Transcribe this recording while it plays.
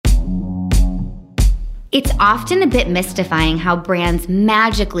It's often a bit mystifying how brands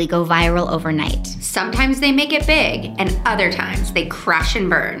magically go viral overnight. Sometimes they make it big, and other times they crash and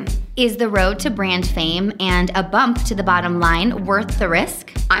burn. Is the road to brand fame and a bump to the bottom line worth the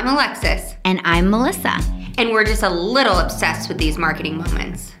risk? I'm Alexis. And I'm Melissa. And we're just a little obsessed with these marketing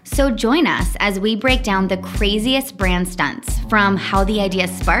moments. So join us as we break down the craziest brand stunts, from how the idea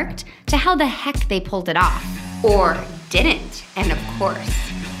sparked to how the heck they pulled it off. Or didn't. And of course,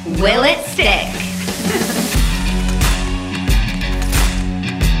 will it stick?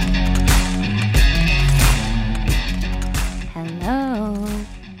 Hello.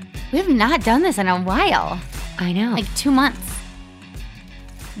 We have not done this in a while. I know. Like 2 months.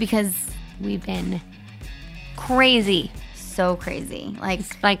 Because we've been crazy. So crazy. Like,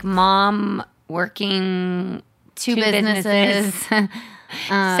 it's like mom working two businesses.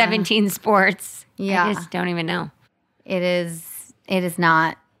 17 sports. Yeah. I just don't even know. It is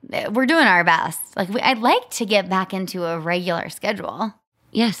not. We're doing our best. Like, I'd like to get back into a regular schedule.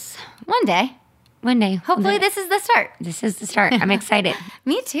 Yes. One day. One day. Hopefully this is the start. This is the start. I'm excited.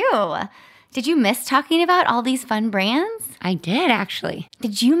 Me too. Did you miss talking about all these fun brands? I did, actually.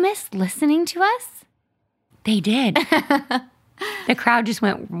 Did you miss listening to us? They did. The crowd just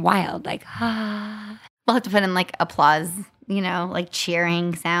went wild, like, ah. We'll have to put in, like, applause, like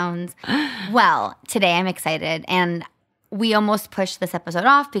cheering sounds. Well, today I'm excited, and we almost pushed this episode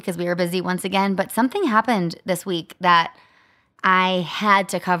off because we were busy once again, but something happened this week that I had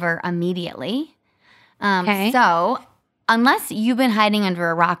to cover immediately. Okay. So, unless you've been hiding under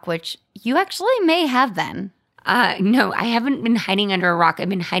a rock, which you actually may have been. No, I haven't been hiding under a rock. I've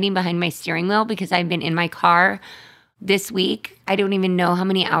been hiding behind my steering wheel because I've been in my car this week. I don't even know how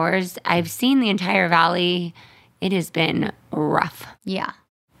many hours. I've seen the entire valley. It has been rough. Yeah.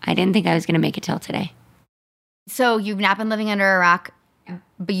 I didn't think I was going to make it till today. So you've not been living under a rock,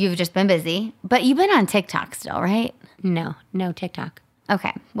 but you've just been busy. But you've been on TikTok still, right? No TikTok.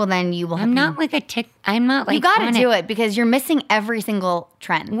 Okay. Well, then you will have I'm not like I'm not like you got to do it because you're missing every single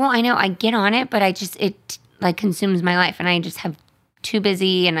trend. Well, I know. I get on it, but it like consumes my life, and I just have too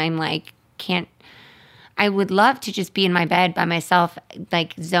busy, and I'm like, can't. I would love to just be in my bed by myself,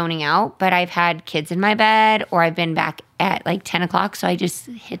 like zoning out, but I've had kids in my bed, or I've been back at like 10 o'clock, so I just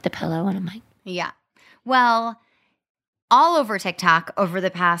hit the pillow, and I'm like. Yeah. Well, all over TikTok over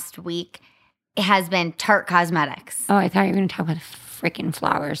the past week, it has been Tarte Cosmetics. Oh, I thought you were going to talk about a freaking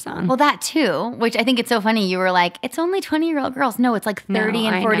flower song. Well, that too, which I think it's so funny. You were like, it's only 20-year-old girls. No, it's like 30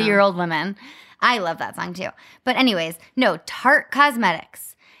 and 40-year-old women. I love that song too. But anyways, no, Tarte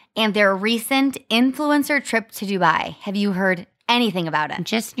Cosmetics and their recent influencer trip to Dubai. Have you heard anything about it?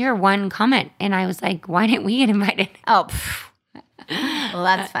 Just your one comment. And I was like, why didn't we get invited? Oh, well,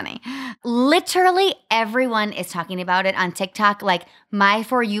 that's funny. Literally everyone is talking about it on TikTok. Like, my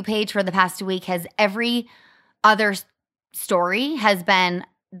For You page for the past week has every other story has been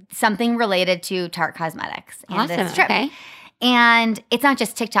something related to Tarte Cosmetics and awesome. This trip. Okay. And it's not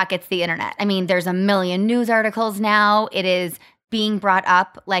just TikTok, it's the internet. I mean, there's a million news articles now. It is being brought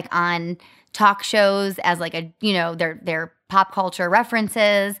up like on talk shows as like a, their pop culture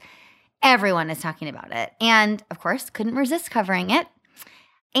references. Everyone is talking about it. And of course, couldn't resist covering it.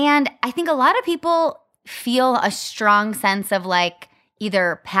 And I think a lot of people feel a strong sense of like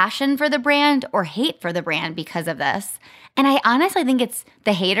either passion for the brand or hate for the brand because of this. And I honestly think it's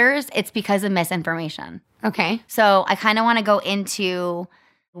the haters, it's because of misinformation. Okay. So I kind of want to go into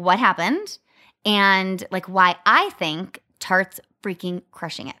what happened and like why I think Tarte's freaking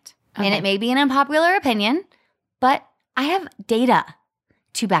crushing it. Okay. And it may be an unpopular opinion, but I have data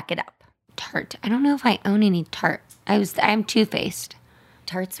to back it up. Tarte. I don't know if I own any Tarte. I'm Too Faced.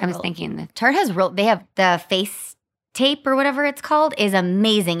 Tarte's I was thinking that Tarte has they have the face tape or whatever it's called is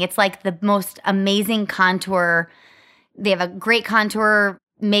amazing. It's like the most amazing contour. They have a great contour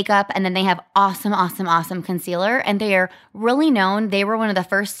makeup, and then they have awesome concealer. And they are really known. They were one of the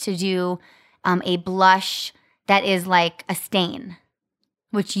first to do a blush that is like a stain,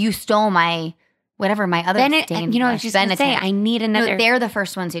 which you stole my other stain. I was just going to say, I need another. No, they're the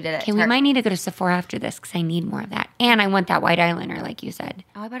first ones who did it. Okay, we might need to go to Sephora after this because I need more of that. And I want that white eyeliner, like you said.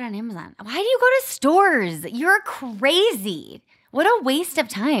 Oh, I bought it on Amazon. Why do you go to stores? You're crazy. What a waste of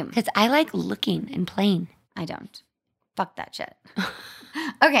time. Because I like looking and playing. I don't. Fuck that shit.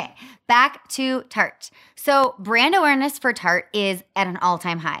 Okay, back to Tarte. So brand awareness for Tarte is at an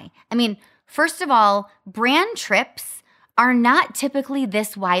all-time high. I mean, first of all, brand trips are not typically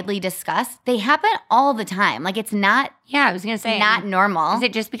this widely discussed. They happen all the time. Like, it's not. Yeah, I was going to say. Not normal. Is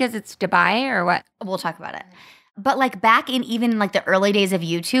it just because it's Dubai or what? We'll talk about it. But like back in even like the early days of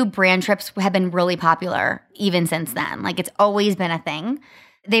YouTube, brand trips have been really popular even since then. Like, it's always been a thing.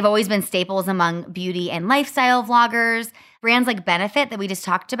 They've always been staples among beauty and lifestyle vloggers. Brands like Benefit that we just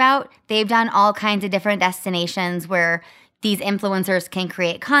talked about, they've done all kinds of different destinations where these influencers can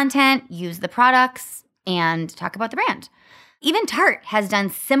create content, use the products, and talk about the brand. Even Tarte has done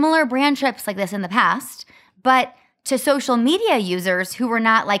similar brand trips like this in the past, but to social media users who were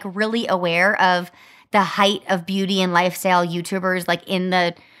not like really aware of the height of beauty and lifestyle YouTubers like in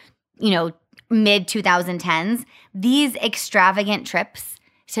the, mid 2010s, these extravagant trips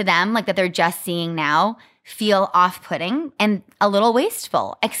to them, like that they're just seeing now, feel off-putting and a little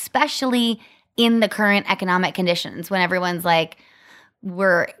wasteful, especially in the current economic conditions when everyone's like,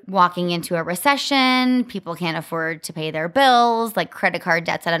 we're walking into a recession, people can't afford to pay their bills, like credit card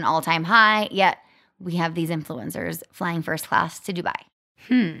debt's at an all-time high, yet we have these influencers flying first class to Dubai.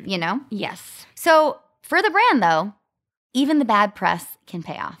 Yes. So for the brand, though, even the bad press can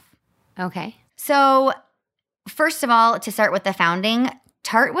pay off. Okay. So first of all, to start with the founding,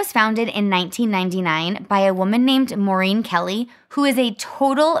 Tarte was founded in 1999 by a woman named Maureen Kelly, who is a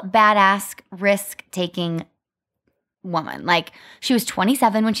total badass risk-taking woman. Like, she was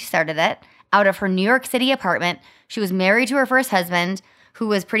 27 when she started it, out of her New York City apartment. She was married to her first husband, who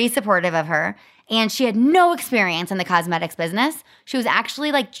was pretty supportive of her, and she had no experience in the cosmetics business. She was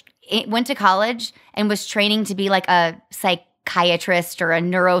actually went to college and was training to be like a psychiatrist or a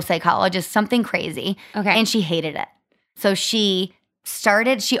neuropsychologist, something crazy. Okay. And she hated it. So she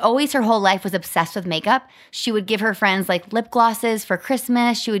always her whole life was obsessed with makeup. She would give her friends like lip glosses for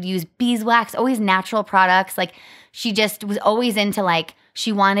Christmas. She would use beeswax, always natural products. Like, she just was always into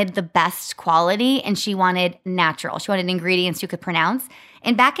she wanted the best quality and she wanted natural. She wanted ingredients you could pronounce.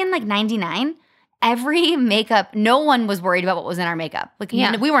 And back in 99, every makeup, no one was worried about what was in our makeup.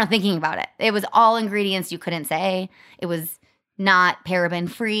 We weren't thinking about it. It was all ingredients you couldn't say. It was not paraben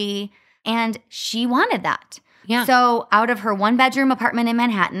free. And she wanted that. Yeah. So out of her 1-bedroom apartment in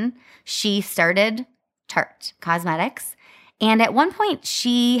Manhattan, she started Tarte Cosmetics. And at one point,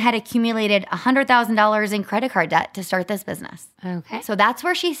 she had accumulated $100,000 in credit card debt to start this business. Okay. So that's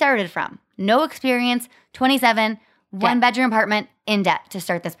where she started from. No experience, 27, 1-bedroom apartment in debt to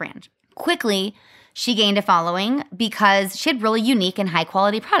start this brand. Quickly, she gained a following because she had really unique and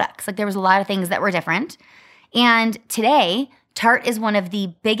high-quality products. There was a lot of things that were different. And today, Tarte is one of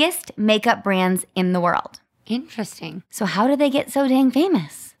the biggest makeup brands in the world. Interesting. So how did they get so dang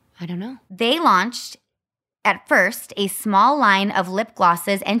famous? I don't know. They launched, at first, a small line of lip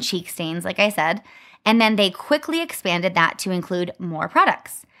glosses and cheek stains, like I said, and then they quickly expanded that to include more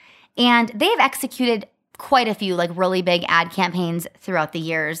products. And they've executed quite a few really big ad campaigns throughout the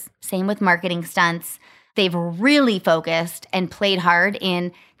years. Same with marketing stunts. They've really focused and played hard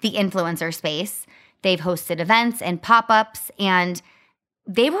in the influencer space. They've hosted events and pop-ups, and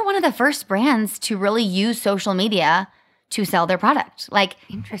they were one of the first brands to really use social media to sell their product.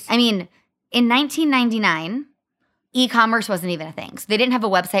 Interesting. In 1999, e-commerce wasn't even a thing. So they didn't have a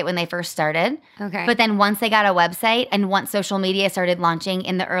website when they first started. Okay. But then once they got a website and once social media started launching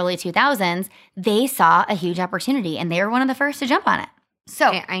in the early 2000s, they saw a huge opportunity and they were one of the first to jump on it. So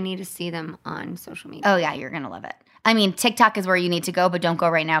Okay, I need to see them on social media. Oh yeah, you're going to love it. TikTok is where you need to go, but don't go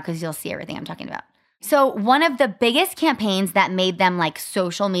right now because you'll see everything I'm talking about. So one of the biggest campaigns that made them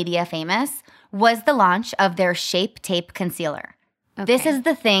social media famous was the launch of their Shape Tape Concealer. Okay. This is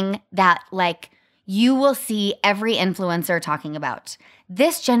the thing that you will see every influencer talking about.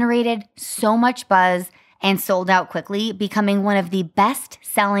 This generated so much buzz and sold out quickly, becoming one of the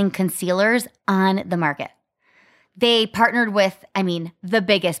best-selling concealers on the market. They partnered with, the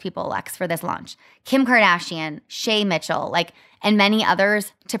biggest people, Lex, for this launch. Kim Kardashian, Shay Mitchell, and many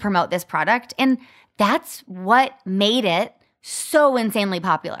others to promote this product. And that's what made it so insanely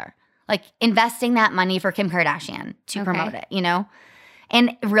popular. Investing that money for Kim Kardashian to promote it,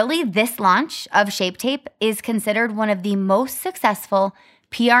 And really, this launch of Shape Tape is considered one of the most successful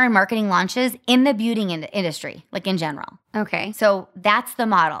PR and marketing launches in the beauty industry, in general. Okay. So that's the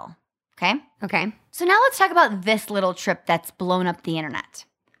model, okay? Okay. So now let's talk about this little trip that's blown up the internet.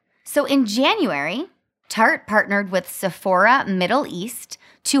 So in January, Tarte partnered with Sephora Middle East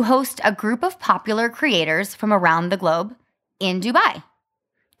to host a group of popular creators from around the globe in Dubai.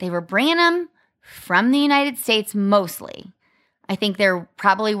 They were bringing them from the United States mostly. I think there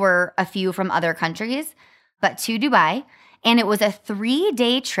probably were a few from other countries, but to Dubai. And it was a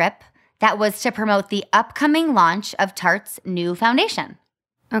 3-day trip that was to promote the upcoming launch of Tarte's new foundation.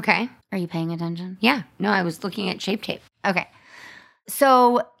 Okay. Are you paying attention? Yeah. No, I was looking at Shape Tape. Okay.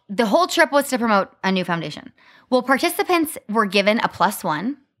 So the whole trip was to promote a new foundation. Well, participants were given a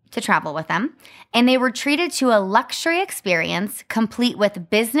 +1 to travel with them, and they were treated to a luxury experience complete with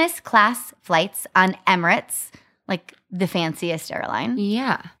business class flights on Emirates, like the fanciest airline.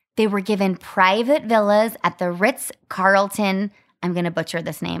 Yeah. They were given private villas at the Ritz-Carlton, I'm going to butcher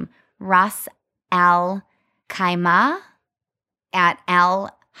this name, Ras Al Khaimah at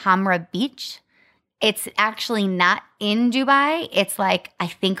Al Hamra Beach. It's actually not in Dubai. It's like, I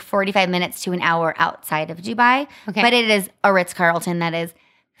think 45 minutes to an hour outside of Dubai. Okay. But it is a Ritz-Carlton that is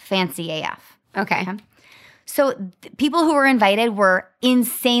fancy AF. Okay. So people who were invited were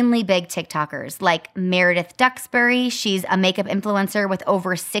insanely big TikTokers, like Meredith Duxbury. She's a makeup influencer with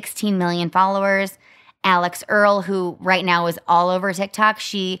over 16 million followers. Alex Earle, who right now is all over TikTok.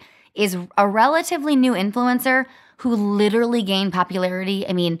 She is a relatively new influencer who literally gained popularity.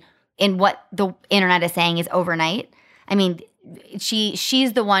 I mean, in what the internet is saying is overnight. I mean,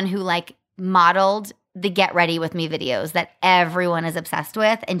 she's the one who like modeled the Get Ready With Me videos that everyone is obsessed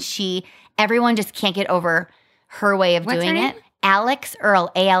with. And everyone just can't get over her way of What's doing her name? it. Alex Earle,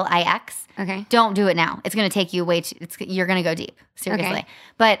 Alix. Okay. Don't do it now. It's going to take you you're going to go deep, seriously. Okay.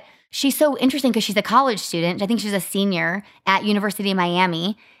 But she's so interesting because she's a college student. I think she's a senior at University of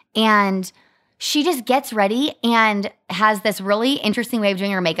Miami. And she just gets ready and has this really interesting way of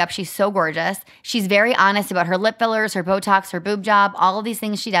doing her makeup. She's so gorgeous. She's very honest about her lip fillers, her Botox, her boob job, all of these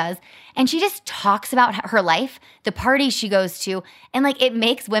things she does. And she just talks about her life, the parties she goes to. And like, it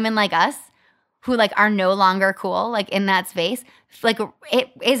makes women like us who like are no longer cool, like in that space, like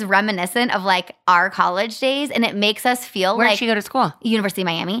it is reminiscent of like our college days. And it makes us feel Where like did she go to school? University of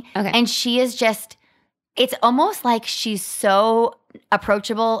Miami. Okay. And she is just, it's almost like she's so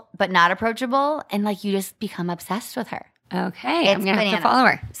approachable, but not approachable. And like you just become obsessed with her. Okay. It's I'm going to have bananas. to follow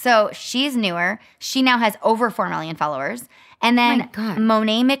her. So she's newer. She now has over 4 million followers. And Oh my then God.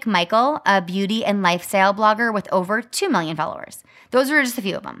 Monet McMichael, a beauty and lifestyle blogger with over 2 million followers. Those were just a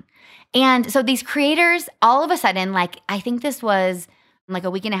few of them. And so these creators, all of a sudden, like I think this was like a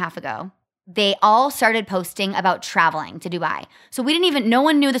week and a half ago, they all started posting about traveling to Dubai. So no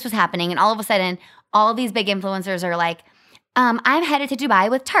one knew this was happening. And all of a sudden, all these big influencers are like, I'm headed to Dubai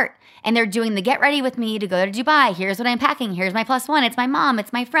with Tarte. And they're doing the Get Ready With Me to go to Dubai. Here's what I'm packing. Here's my +1. It's my mom.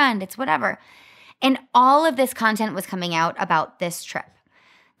 It's my friend. It's whatever. And all of this content was coming out about this trip.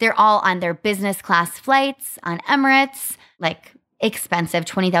 They're all on their business class flights, on Emirates, like expensive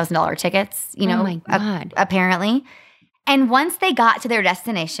 $20,000 tickets, Oh my God. apparently. And once they got to their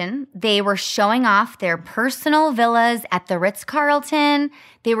destination, they were showing off their personal villas at the Ritz-Carlton.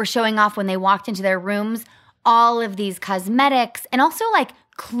 They were showing off when they walked into their rooms all of these cosmetics and also like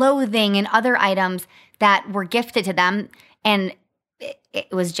clothing and other items that were gifted to them. And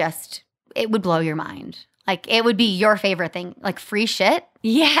it was just, it would blow your mind. Like it would be your favorite thing, like free shit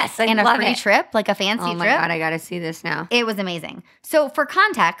Yes. I and a love free it. trip, like a fancy Oh my trip. God. I got to see this now. It was amazing. So for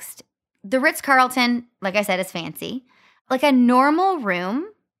context, the Ritz-Carlton, like I said, is fancy. Like a normal room,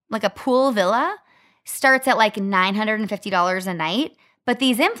 like a pool villa, starts at like $950 a night. But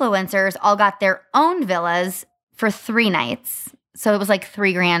these influencers all got their own villas for 3 nights. So it was like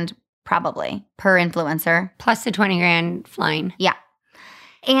 $3,000 probably per influencer. Plus the 20 grand flying. Yeah.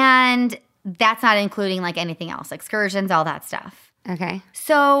 And that's not including like anything else, excursions, all that stuff. Okay.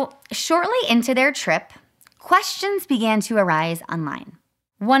 So shortly into their trip, questions began to arise online.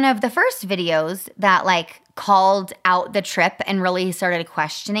 One of the first videos that like called out the trip and really started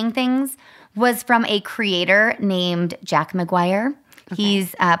questioning things was from a creator named Jack McGuire. Okay.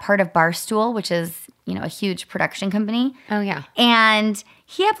 He's part of Barstool, which is, a huge production company. Oh, yeah. And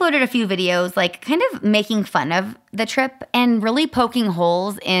he uploaded a few videos, like kind of making fun of the trip and really poking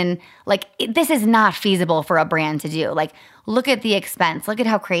holes in, like, this is not feasible for a brand to do. Like, look at the expense. Look at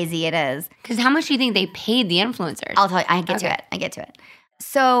how crazy it is. Because how much do you think they paid the influencers? I'll tell you, I get to it.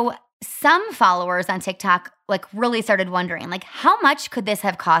 So some followers on TikTok, like, really started wondering, like, how much could this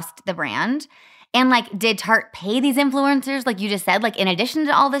have cost the brand? And, like, did Tarte pay these influencers, like you just said, like, in addition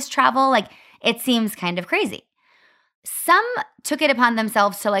to all this travel? Like, it seems kind of crazy. Some took it upon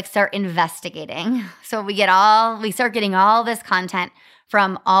themselves to like start investigating. So we start getting all this content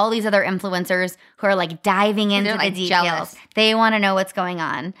from all these other influencers who are like diving into the like details. jealous. They want to know what's going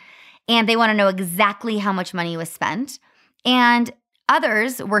on. And they want to know exactly how much money was spent. And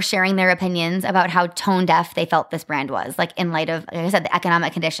others were sharing their opinions about how tone deaf they felt this brand was, like in light of, like I said, the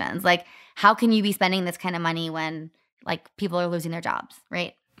economic conditions. Like, how can you be spending this kind of money when like people are losing their jobs,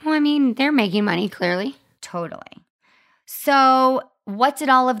 right? Well, I mean, they're making money, clearly. Totally. So what did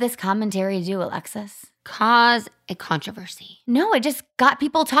all of this commentary do, Alexis? Cause a controversy. No, it just got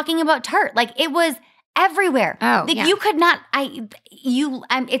people talking about Tarte. Like it was everywhere. Oh, like yeah. you could not,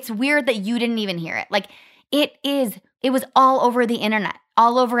 it's weird that you didn't even hear it. Like it is It was all over the internet,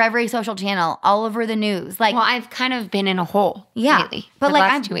 all over every social channel, all over the news. Like, well, I've kind of been in a hole lately. But for like, the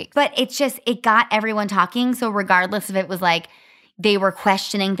last 2 weeks. But it's just, it got everyone talking. So regardless if it was like they were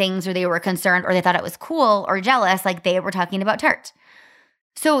questioning things or they were concerned or they thought it was cool or jealous, like they were talking about Tarte.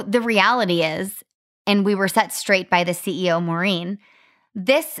 So the reality is, and we were set straight by the CEO, Maureen,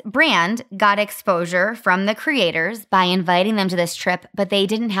 this brand got exposure from the creators by inviting them to this trip, but they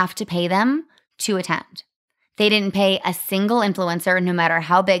didn't have to pay them to attend. They didn't pay a single influencer, no matter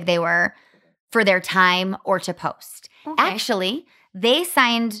how big they were, for their time or to post. Okay. Actually, they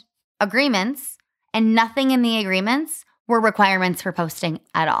signed agreements, and nothing in the agreements were requirements for posting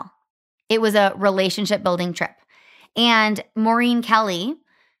at all. It was a relationship building trip. And Maureen Kelly,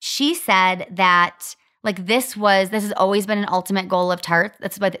 she said that like this has always been an ultimate goal of Tarte.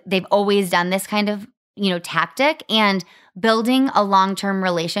 That's what they've always done, this kind of, tactic. And building a long-term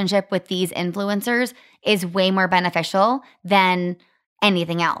relationship with these influencers is way more beneficial than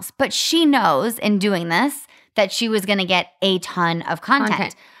anything else. But she knows in doing this that she was going to get a ton of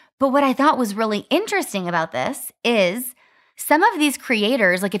content. But what I thought was really interesting about this is some of these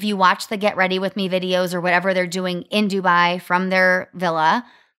creators, like if you watch the Get Ready With Me videos or whatever they're doing in Dubai from their villa,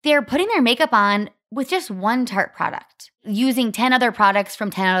 they're putting their makeup on with just one Tarte product, using 10 other products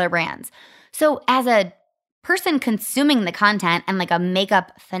from 10 other brands. So as a person consuming the content and like a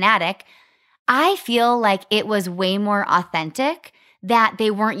makeup fanatic, I feel like it was way more authentic that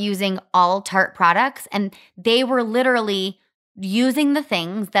they weren't using all Tarte products and they were literally using the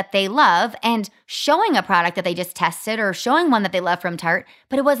things that they love and showing a product that they just tested or showing one that they love from Tarte,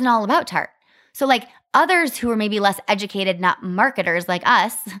 but it wasn't all about Tarte. So like others who are maybe less educated, not marketers like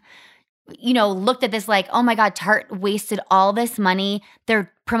us, looked at this like, oh my God, Tarte wasted all this money.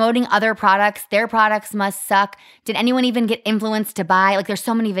 They're promoting other products. Their products must suck. Did anyone even get influenced to buy? Like there's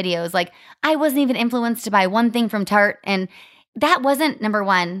so many videos. Like I wasn't even influenced to buy one thing from Tarte. And that wasn't, number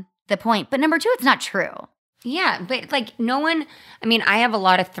one, the point. But number two, it's not true. Yeah, but like I have a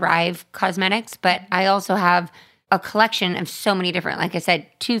lot of Thrive cosmetics, but I also have a collection of so many different, like I said,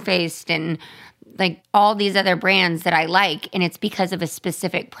 Too Faced and like all these other brands that I like. And it's because of a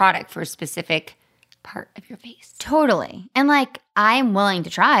specific product for a specific part of your face. Totally. And like, I'm willing to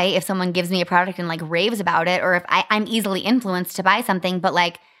try if someone gives me a product and like raves about it, or if I'm easily influenced to buy something, but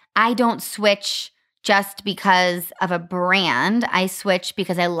like I don't switch just because of a brand. I switch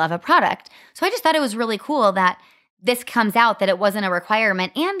because I love a product. So I just thought it was really cool that this comes out, that it wasn't a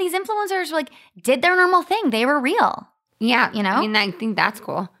requirement. And these influencers like did their normal thing. They were real. Yeah. I think that's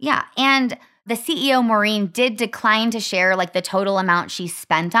cool. Yeah. And the CEO, Maureen, did decline to share like the total amount she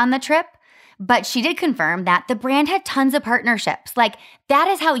spent on the trip, but she did confirm that the brand had tons of partnerships. Like that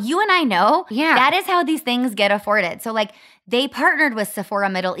is how you and I know. Yeah. That is how these things get afforded. So like they partnered with Sephora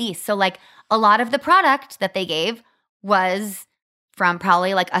Middle East. So like a lot of the product that they gave was from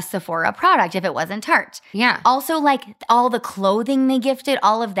probably like a Sephora product if it wasn't Tarte. Yeah. Also like all the clothing they gifted,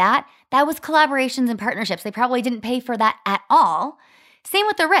 all of that was collaborations and partnerships. They probably didn't pay for that at all. Same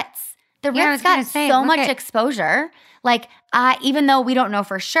with the Ritz. The Ritz got so much exposure. Like, even though we don't know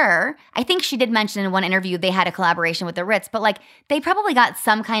for sure, I think she did mention in one interview they had a collaboration with the Ritz, but like they probably got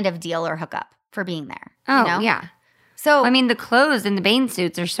some kind of deal or hookup for being there. Oh, yeah. So, the clothes and the Bane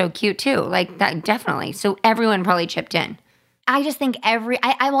suits are so cute too. Like that, definitely. So everyone probably chipped in. I just think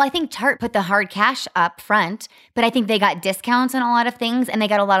I think Tarte put the hard cash up front, but I think they got discounts on a lot of things and they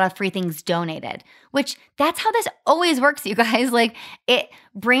got a lot of free things donated, which that's how this always works, you guys. Like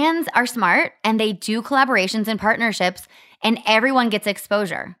brands are smart and they do collaborations and partnerships and everyone gets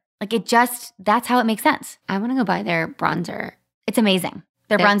exposure. Like that's how it makes sense. I want to go buy their bronzer. It's amazing.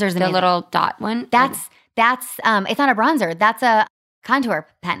 Their bronzer's amazing. The little dot one? That's it's not a bronzer. That's a contour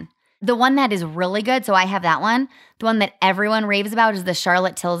pen. The one that is really good, so I have that one. The one that everyone raves about is the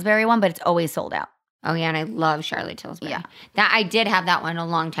Charlotte Tilbury one, but it's always sold out. Oh, yeah, and I love Charlotte Tilbury. Yeah. I did have that one a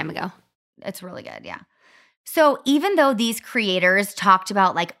long time ago. It's really good, yeah. So even though these creators talked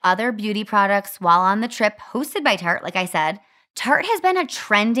about like other beauty products while on the trip hosted by Tarte, like I said, Tarte has been a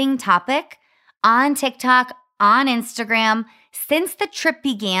trending topic on TikTok, on Instagram, since the trip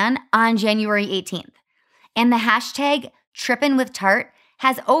began on January 18th. And the hashtag #TrippinWithTarte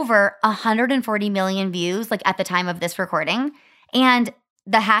has over 140 million views, like at the time of this recording. And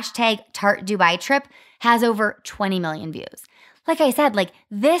the hashtag Tarte Dubai Trip has over 20 million views. Like I said, like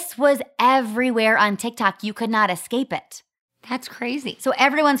this was everywhere on TikTok. You could not escape it. That's crazy. So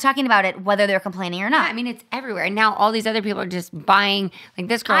everyone's talking about it, whether they're complaining or not. Yeah, it's everywhere. And now all these other people are just buying, like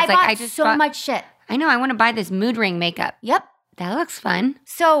this girl's I just bought much shit. I know, I want to buy this mood ring makeup. Yep. That looks fun.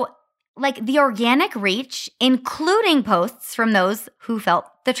 So like the organic reach, including posts from those who felt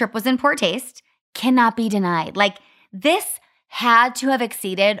the trip was in poor taste, cannot be denied. Like This had to have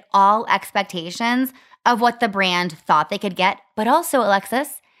exceeded all expectations of what the brand thought they could get. But also,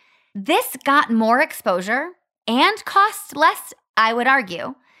 Alexis, this got more exposure and cost less, I would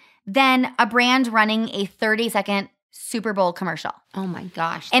argue, than a brand running a 30-second Super Bowl commercial. Oh my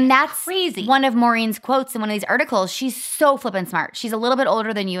gosh. And that's crazy. One of Maureen's quotes in one of these articles. She's so flippin' smart. She's a little bit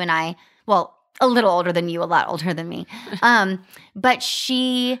older than you and I. Well, a little older than you, a lot older than me. But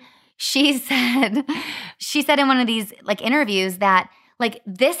she said in one of these like interviews that like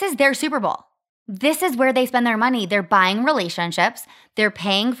this is their Super Bowl. This is where they spend their money. They're buying relationships. They're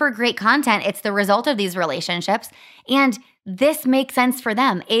paying for great content. It's the result of these relationships. And this makes sense for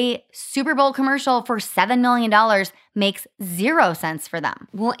them. A Super Bowl commercial for $7 million makes zero sense for them.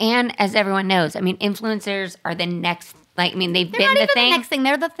 Well, and as everyone knows, I mean, influencers are the next, like, I mean, they've They're been not the even thing. the next thing.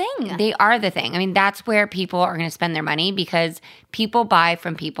 They're the thing. They are the thing. I mean, that's where people are going to spend their money because people buy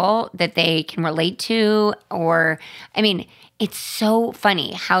from people that they can relate to. Or, I mean, it's so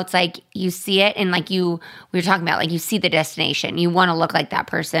funny how it's like you see it and like we were talking about, like you see the destination. You want to look like that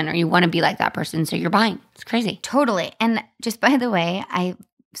person or you want to be like that person. So you're buying. It's crazy. Totally. And just by the way, I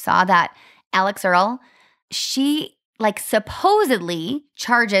saw that Alex Earle, she like supposedly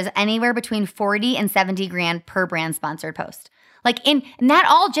charges anywhere between 40 and 70 grand per brand sponsored post. Like and that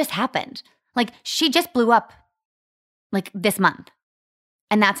all just happened. Like she just blew up like this month.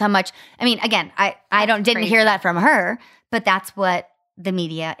 And that's how much, I mean, again, I didn't hear that from her, but that's what the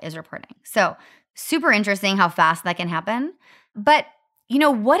media is reporting. So super interesting how fast that can happen. But you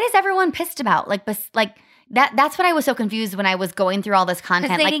know, what is everyone pissed about? Like that's what I was so confused when I was going through all this content.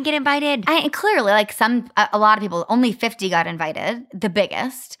 Because they like, didn't get invited. Clearly, like a lot of people, only 50 got invited, the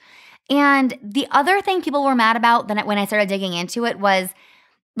biggest. And the other thing people were mad about when I started digging into it was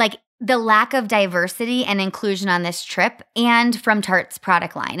like the lack of diversity and inclusion on this trip and from Tarte's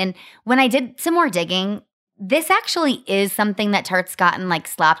product line. And when I did some more digging, this actually is something that Tarte's gotten like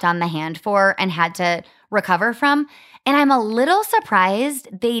slapped on the hand for and had to recover from. And I'm a little surprised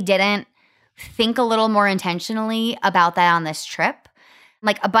they didn't think a little more intentionally about that on this trip.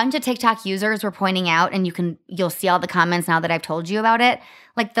 Like a bunch of TikTok users were pointing out, and you'll see all the comments now that I've told you about it,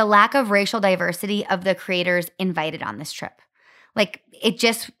 like the lack of racial diversity of the creators invited on this trip. Like it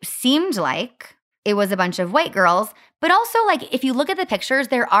just seemed like it was a bunch of white girls, but also like if you look at the pictures,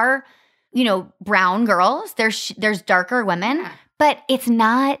 there are, you know, brown girls, there's darker women, but it's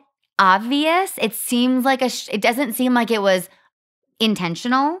not obvious. It seems like it doesn't seem like it was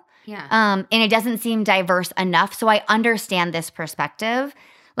intentional. Yeah. And it doesn't seem diverse enough. So I understand this perspective.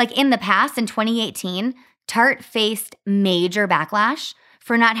 Like in the past, in 2018, Tarte faced major backlash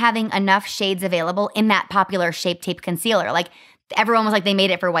for not having enough shades available in that popular Shape Tape concealer. Like everyone was like, they made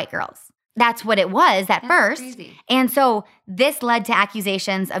it for white girls. That's what it was at first. Crazy. And so this led to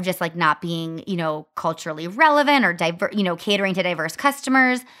accusations of just like not being, you know, culturally relevant or catering to diverse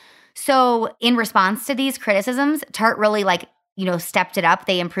customers. So in response to these criticisms, Tarte really like, you know, stepped it up.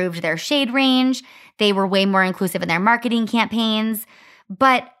 They improved their shade range. They were way more inclusive in their marketing campaigns,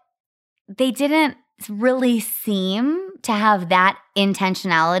 but they didn't really seem to have that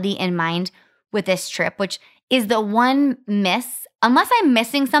intentionality in mind with this trip, which is the one miss, unless I'm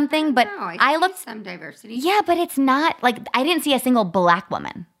missing something, but I looked some diversity. Yeah, but it's not like I didn't see a single black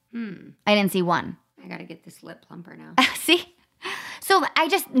woman. I didn't see one. I got to get this lip plumper now. See? So I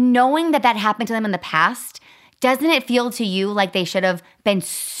just, knowing that happened to them in the past, doesn't it feel to you like they should have been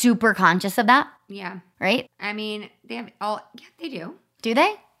super conscious of that? Yeah. Right? I mean, they do. Do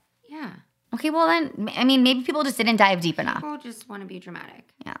they? Yeah. Okay, well then, I mean, maybe people just didn't dive deep enough. People just want to be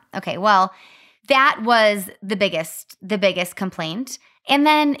dramatic. Yeah. Okay, well, that was the biggest complaint. And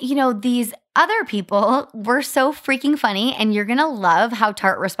then, you know, these other people were so freaking funny, and you're going to love how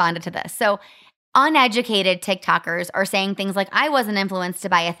Tarte responded to this. So uneducated TikTokers are saying things like, I wasn't influenced to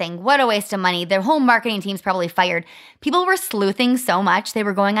buy a thing. What a waste of money. Their whole marketing team's probably fired. People were sleuthing so much. They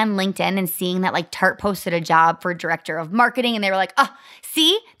were going on LinkedIn and seeing that like Tarte posted a job for director of marketing. And they were like, oh,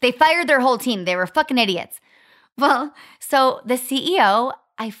 see, they fired their whole team. They were fucking idiots. Well, so the CEO,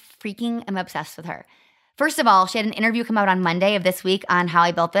 I freaking am obsessed with her. First of all, she had an interview come out on Monday of this week on How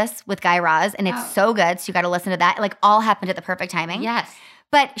I Built This with Guy Raz. And it's so good. So you got to listen to that. Like all happened at the perfect timing. Yes.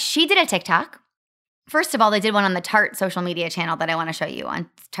 But she did a TikTok. First of all, they did one on the Tarte social media channel that I want to show you on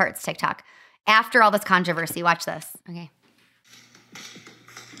Tarte's TikTok. After all this controversy, watch this. Okay.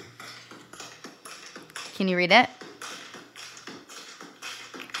 Can you read it?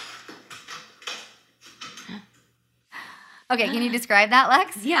 Okay, can you describe that,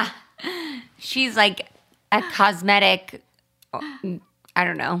 Lex? Yeah. She's like a cosmetic I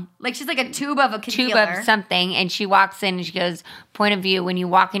don't know, Like she's like a tube of a tube concealer. of something, and she walks in and she goes, point of view, when you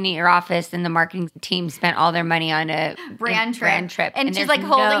walk into your office and the marketing team spent all their money on a brand trip. And she's there's like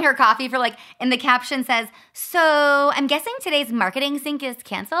holding her coffee for like, and the caption says, so I'm guessing today's marketing sync is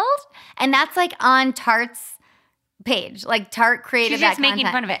canceled. And that's like on Tarte's page. Like Tarte created She's that just making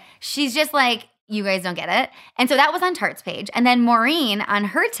content. fun of it. She's just like, you guys don't get it. And so that was on Tarte's page. And then Maureen on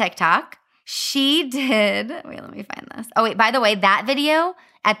her TikTok, she did, wait, let me find this. Oh wait, by the way, that video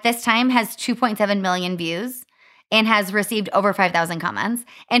at this time has 2.7 million views and has received over 5,000 comments.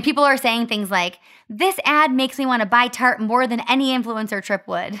 And people are saying things like, this ad makes me want to buy Tarte more than any influencer trip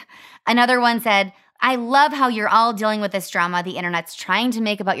would. Another one said, I love how you're all dealing with this drama the internet's trying to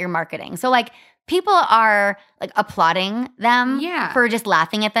make about your marketing. So like people are like applauding them for just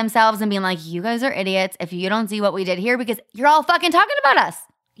laughing at themselves and being like, you guys are idiots if you don't see what we did here because you're all fucking talking about us.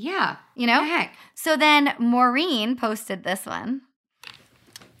 Yeah. You know? Heck. So then Maureen posted this one.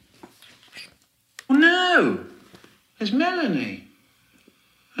 Oh, no. There's Melanie.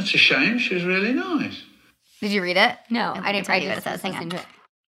 That's a shame. She was really nice. Did you read it? No, Let I me didn't tell read you it. what it says. Hang on. Listen to it.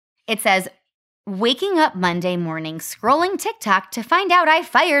 It says, waking up Monday morning, scrolling TikTok to find out I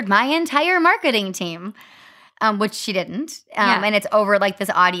fired my entire marketing team, which she didn't. And it's over like this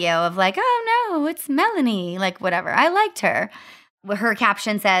audio of like, oh no, it's Melanie, like whatever. I liked her. Her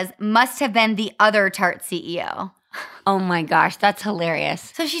caption says, must have been the other Tarte CEO. Oh my gosh, that's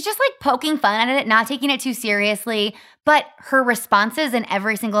hilarious. So she's just like poking fun at it, not taking it too seriously. But her responses in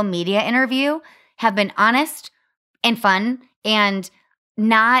every single media interview have been honest and fun and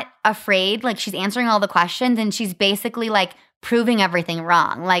not afraid. Like she's answering all the questions and she's basically like proving everything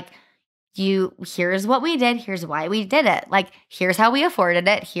wrong. Like, here's what we did. Here's why we did it. Like, here's how we afforded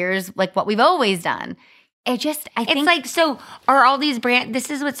it. Here's like what we've always done. I think it's like, so are all these brands,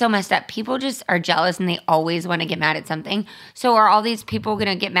 this is what's so messed up. People just are jealous and they always want to get mad at something. So are all these people going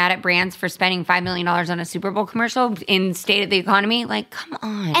to get mad at brands for spending $5 million on a Super Bowl commercial in state of the economy? Like, come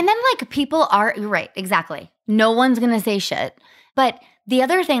on. And then like people are, you're right, exactly. No one's going to say shit. But the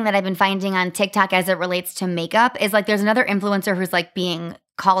other thing that I've been finding on TikTok as it relates to makeup is like there's another influencer who's like being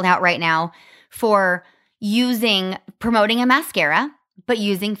called out right now for promoting a mascara, but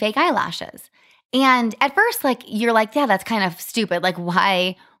using fake eyelashes. And at first, like, you're like, yeah, that's kind of stupid. Like,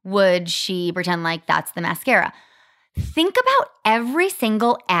 why would she pretend like that's the mascara? Think about every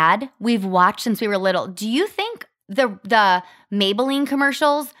single ad we've watched since we were little. Do you think the Maybelline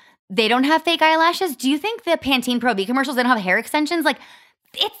commercials, they don't have fake eyelashes? Do you think the Pantene Pro V commercials, they don't have hair extensions? Like,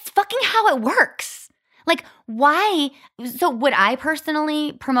 it's fucking how it works. Like, why? So would I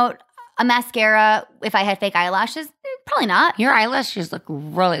personally promote a mascara if I had fake eyelashes? Probably not. Your eyelashes look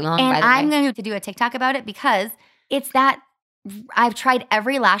really long, and by the way. I'm going to do a TikTok about it because it's that I've tried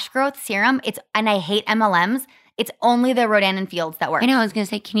every lash growth serum. And I hate MLMs. It's only the Rodan & Fields that work. I know. I was going to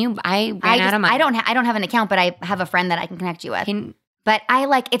say, I ran out of money. I don't have an account, but I have a friend that I can connect you with. But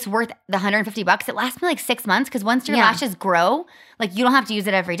it's worth the $150. It lasts me like 6 months because once your lashes grow, like you don't have to use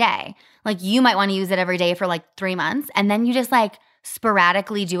it every day. Like you might want to use it every day for like 3 months. And then you just like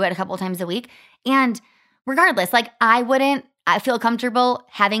sporadically do it a couple times a week. And regardless, like I feel comfortable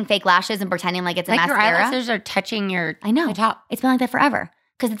having fake lashes and pretending like it's a mascara. Your eyelashes are touching your top. It's been like that forever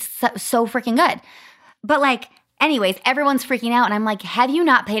because it's so freaking good. But like, anyways, everyone's freaking out. And I'm like, have you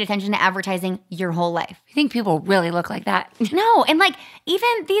not paid attention to advertising your whole life? I think people really look like that. No. And like,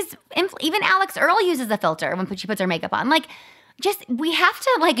 even Alex Earl uses a filter when she puts her makeup on. Like, we have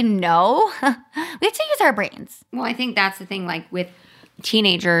to like know. We have to use our brains. Well, I think that's the thing, like with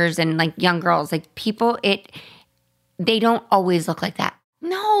teenagers and like young girls, like they don't always look like that.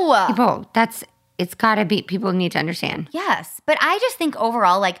 No. It's gotta be, people need to understand. Yes. But I just think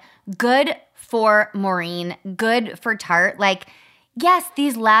overall, like, good for Maureen, good for Tarte. Like, yes,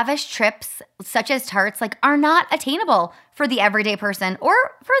 these lavish trips, such as Tarte's, like, are not attainable for the everyday person or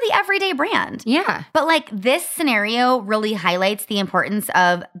for the everyday brand. Yeah. But like, this scenario really highlights the importance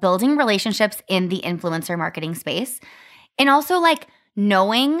of building relationships in the influencer marketing space. And also, like,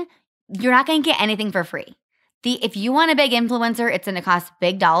 knowing you're not going to get anything for free. If you want a big influencer, it's going to cost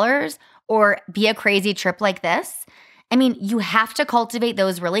big dollars or be a crazy trip like this. I mean, you have to cultivate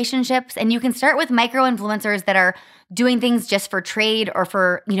those relationships, and you can start with micro influencers that are doing things just for trade or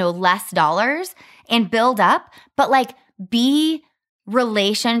for, less dollars and build up, but like be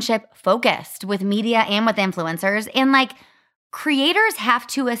relationship focused with media and with influencers. And like creators have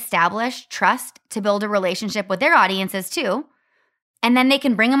to establish trust to build a relationship with their audiences too. And then they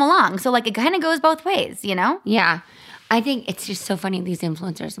can bring them along. So like it kind of goes both ways, Yeah. I think it's just so funny, these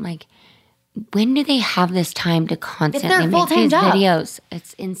influencers. I'm like, when do they have this time to constantly make these videos?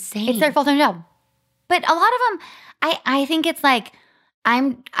 It's insane. It's their full-time job. But a lot of them, I think it's like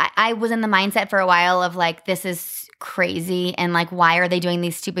I was in the mindset for a while of like, this is crazy and like, why are they doing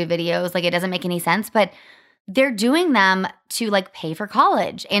these stupid videos? Like, it doesn't make any sense. But they're doing them to like pay for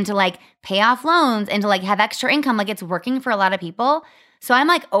college and to like pay off loans and to like have extra income. Like, it's working for a lot of people. So I'm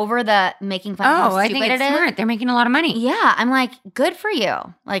like over the making fun of how I stupid think it's smart. They're making a lot of money. Yeah. I'm like, good for you.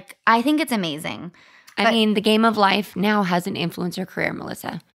 Like, I think it's amazing. I mean, the game of life now has an influencer career,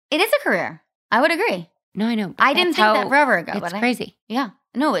 Melissa. It is a career. I would agree. No, I know. I didn't think that forever ago. It's crazy. Yeah.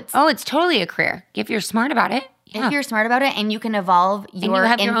 No, it's totally a career. If you're smart about it. Yeah. If you're smart about it and you can evolve your and you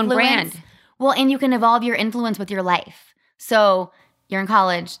have influence. your own brand. Well, and you can evolve your influence with your life. So you're in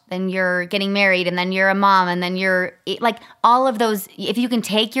college, then you're getting married, and then you're a mom, and then you're like all of those. If you can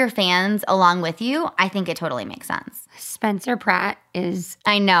take your fans along with you, I think it totally makes sense. Spencer Pratt is.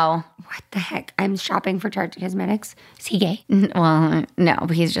 I know. What the heck? I'm shopping for Tarte Cosmetics. Is he gay? Well, no,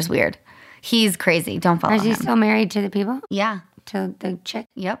 but he's just weird. He's crazy. Don't follow him. Is he still married to the people? Yeah. To the chick?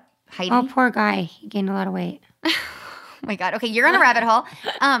 Yep. Heidi. Oh, poor guy. He gained a lot of weight. Oh my God. Okay, you're on a rabbit hole.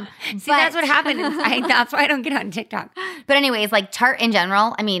 See, that's what happened. That's why I don't get on TikTok. But anyways, like Tarte in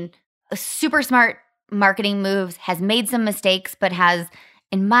general, I mean, super smart marketing moves, has made some mistakes, but has,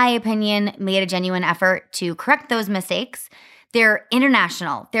 in my opinion, made a genuine effort to correct those mistakes. They're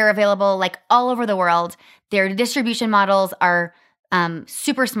international. They're available like all over the world. Their distribution models are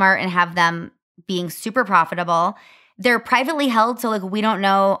super smart and have them being super profitable. They're privately held, so like we don't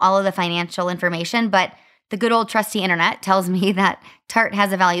know all of the financial information, but the good old trusty internet tells me that Tarte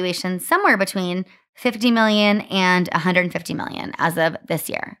has a valuation somewhere between $50 million and $150 million as of this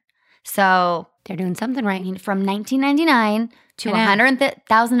year. So they're doing something right. I mean, from $19.99 to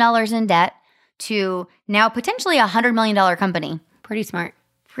 $100,000 in debt to now potentially a $100 million company. Pretty smart.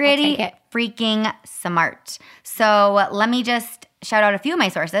 Pretty freaking smart. So let me just shout out a few of my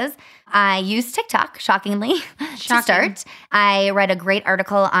sources. I use TikTok, shockingly, to start. I read a great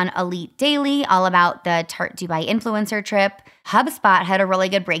article on Elite Daily all about the Tarte Dubai influencer trip. HubSpot had a really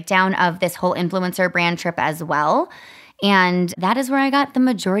good breakdown of this whole influencer brand trip as well. And that is where I got the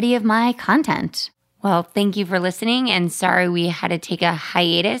majority of my content. Well, thank you for listening, and sorry we had to take a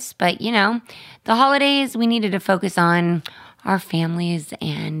hiatus, but you know, the holidays, we needed to focus on our families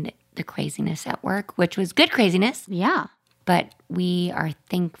and the craziness at work, which was good craziness. Yeah. But we are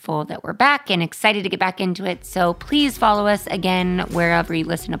thankful that we're back and excited to get back into it. So please follow us again wherever you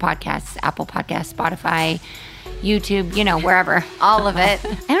listen to podcasts, Apple Podcasts, Spotify, YouTube, you know, wherever. All of it.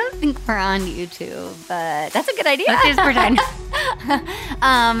 I don't think we're on YouTube, but that's a good idea. Let's just pretend.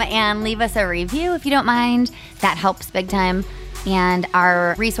 And leave us a review if you don't mind. That helps big time. And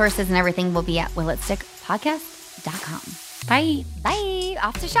our resources and everything will be at willitstickpodcast.com. Bye. Bye.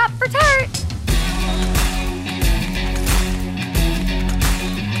 Off to shop for Tarte.